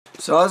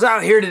So I was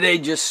out here today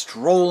just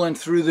strolling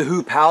through the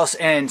hoop house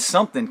and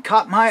something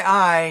caught my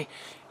eye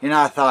and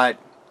I thought,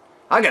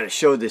 I gotta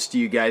show this to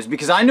you guys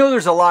because I know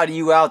there's a lot of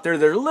you out there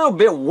that are a little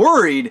bit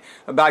worried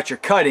about your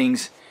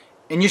cuttings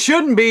and you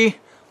shouldn't be.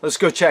 Let's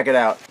go check it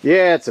out.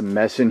 Yeah, it's a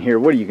mess in here.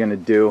 What are you gonna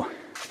do?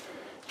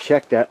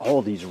 Check that,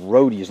 all these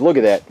rhodies. Look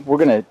at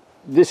that.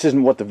 This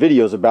isn't what the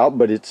video's about,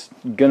 but it's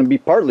gonna be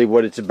partly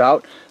what it's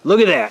about. Look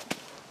at that.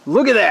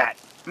 Look at that.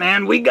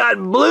 Man, we got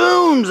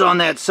blooms on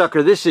that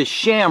sucker. This is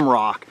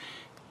shamrock.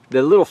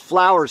 The little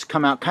flowers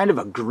come out kind of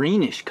a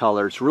greenish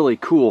color. It's really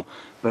cool.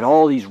 But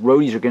all these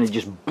rhodies are going to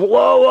just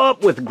blow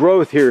up with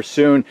growth here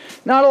soon.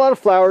 Not a lot of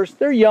flowers.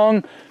 They're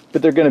young,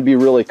 but they're going to be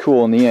really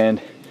cool in the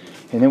end.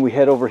 And then we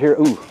head over here.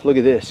 Ooh, look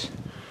at this.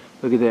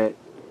 Look at that.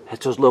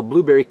 That's those little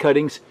blueberry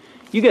cuttings.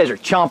 You guys are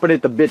chomping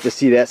at the bit to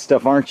see that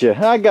stuff, aren't you?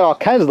 I got all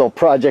kinds of little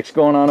projects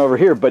going on over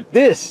here, but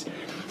this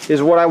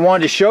is what I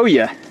wanted to show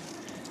you.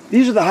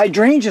 These are the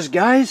hydrangeas,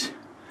 guys.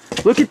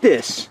 Look at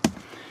this.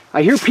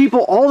 I hear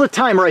people all the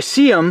time, or I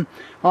see them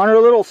on our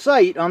little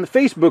site on the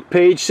Facebook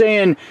page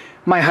saying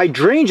my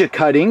hydrangea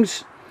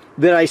cuttings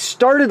that I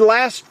started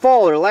last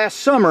fall or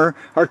last summer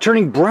are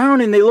turning brown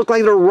and they look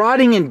like they're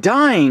rotting and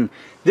dying.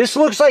 This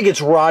looks like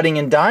it's rotting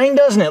and dying,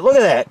 doesn't it? Look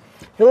at that.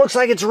 It looks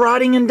like it's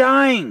rotting and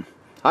dying.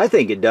 I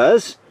think it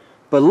does.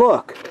 But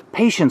look,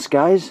 patience,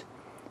 guys.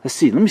 Let's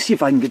see. Let me see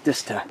if I can get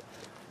this to...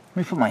 Let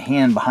me put my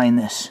hand behind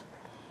this.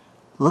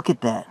 Look at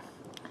that.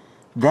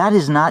 That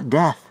is not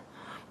death.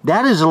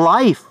 That is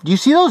life. Do you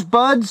see those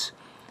buds?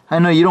 I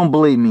know you don't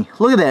believe me.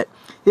 Look at that.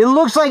 It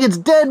looks like it's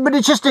dead, but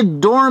it's just a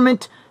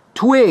dormant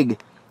twig.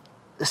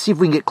 Let's see if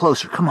we can get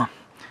closer. Come on.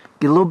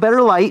 Get a little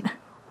better light.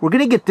 We're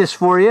going to get this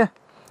for you.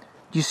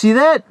 Do you see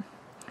that?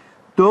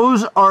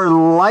 Those are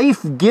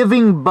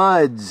life-giving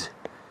buds.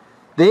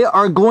 They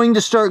are going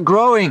to start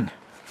growing.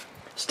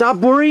 Stop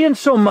worrying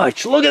so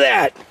much. Look at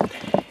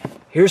that.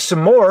 Here's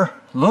some more.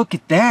 Look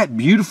at that.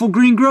 Beautiful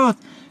green growth.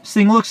 This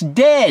thing looks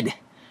dead.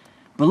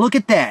 But look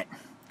at that.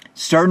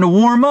 It's starting to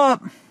warm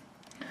up.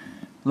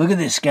 Look at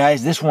this,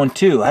 guys. This one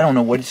too. I don't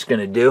know what it's going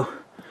to do.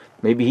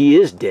 Maybe he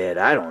is dead.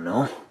 I don't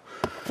know.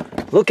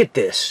 Look at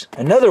this.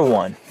 Another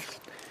one.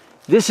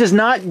 This is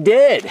not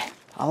dead.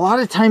 A lot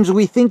of times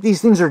we think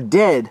these things are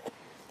dead.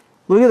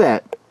 Look at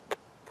that.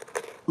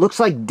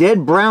 Looks like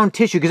dead brown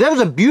tissue. Because that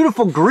was a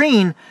beautiful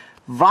green,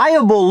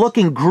 viable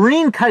looking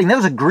green cutting. That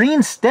was a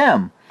green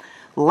stem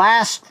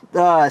last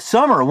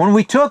summer when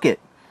we took it.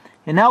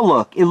 And now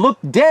look. It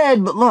looked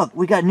dead, but look.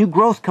 We got new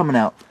growth coming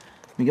out.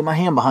 Let me get my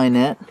hand behind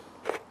that.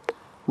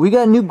 We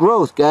got new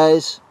growth,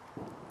 guys.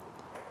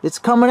 It's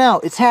coming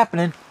out. It's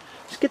happening.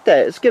 Let's get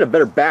that. Let's get a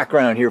better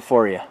background here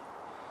for you.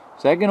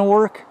 Is that gonna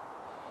work?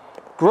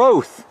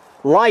 Growth,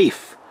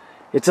 life.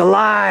 It's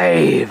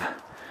alive.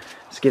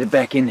 Let's get it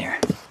back in there.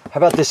 How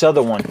about this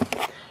other one?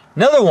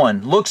 Another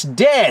one looks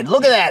dead.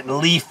 Look at that. The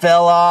leaf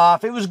fell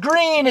off. It was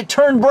green. It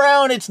turned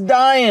brown. It's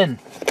dying.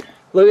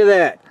 Look at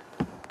that.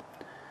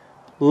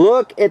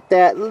 Look at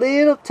that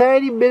little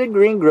tiny bit of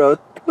green growth.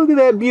 Look at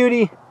that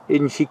beauty.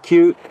 Isn't she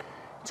cute?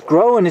 It's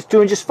growing. It's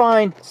doing just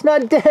fine. It's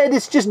not dead.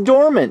 It's just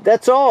dormant.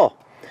 That's all.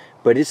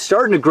 But it's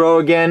starting to grow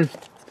again.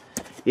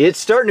 It's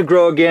starting to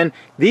grow again.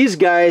 These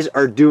guys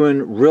are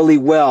doing really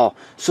well.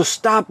 So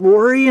stop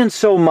worrying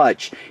so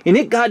much. And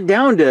it got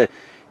down to,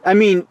 I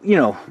mean, you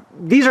know,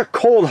 these are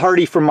cold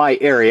hardy for my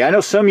area. I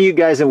know some of you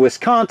guys in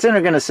Wisconsin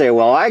are going to say,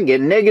 well, I get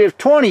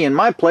 -20 in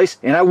my place,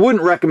 and I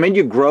wouldn't recommend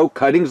you grow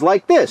cuttings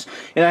like this.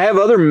 And I have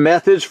other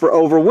methods for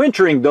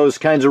overwintering those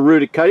kinds of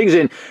rooted cuttings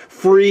in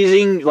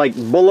freezing, like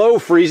below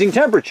freezing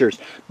temperatures.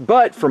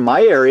 But for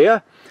my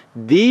area,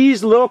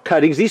 these little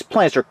cuttings, these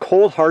plants are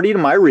cold hardy to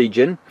my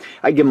region.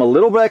 I give them a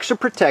little bit extra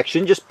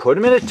protection, just put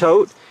them in a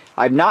tote.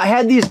 I've not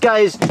had these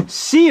guys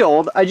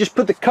sealed. I just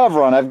put the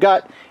cover on. I've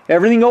got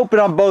everything open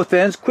on both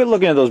ends. Quit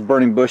looking at those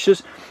burning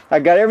bushes. I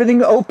got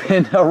everything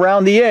open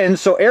around the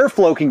ends so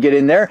airflow can get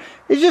in there.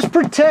 It just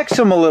protects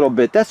them a little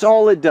bit. That's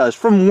all it does.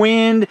 From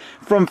wind,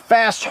 from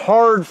fast,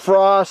 hard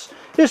frost,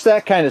 just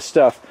that kind of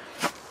stuff.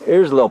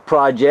 Here's a little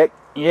project.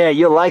 Yeah,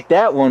 you'll like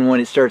that one when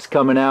it starts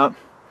coming out.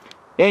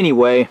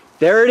 Anyway,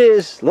 there it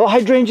is. Little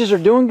hydrangeas are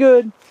doing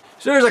good.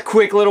 So there's a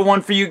quick little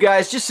one for you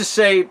guys just to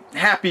say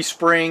happy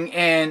spring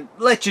and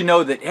let you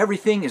know that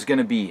everything is going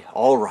to be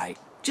all right.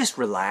 Just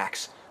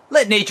relax.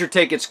 Let nature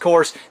take its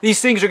course.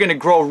 These things are going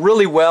to grow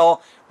really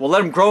well. We'll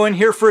let them grow in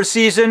here for a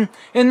season,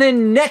 and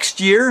then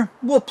next year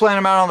we'll plant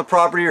them out on the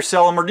property or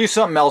sell them or do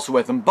something else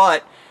with them.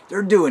 But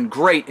they're doing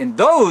great, and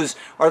those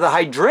are the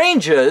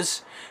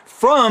hydrangeas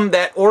from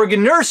that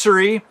Oregon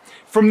nursery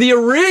from the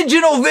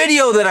original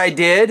video that I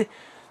did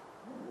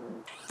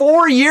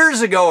 4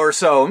 years ago or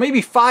so,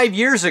 maybe 5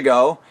 years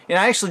ago. And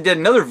I actually did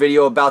another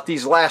video about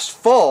these last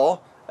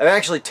fall. I've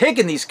actually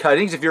taken these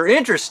cuttings. If you're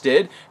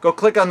interested, go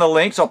click on the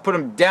links. I'll put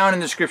them down in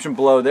the description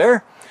below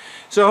there.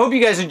 So I hope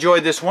you guys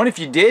enjoyed this one. If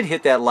you did,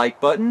 hit that like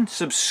button.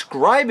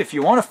 Subscribe if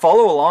you want to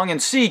follow along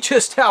and see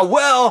just how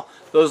well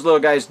those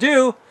little guys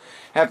do.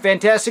 Have a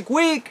fantastic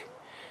week,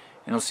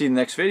 and I'll see you in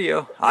the next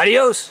video.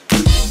 Adios!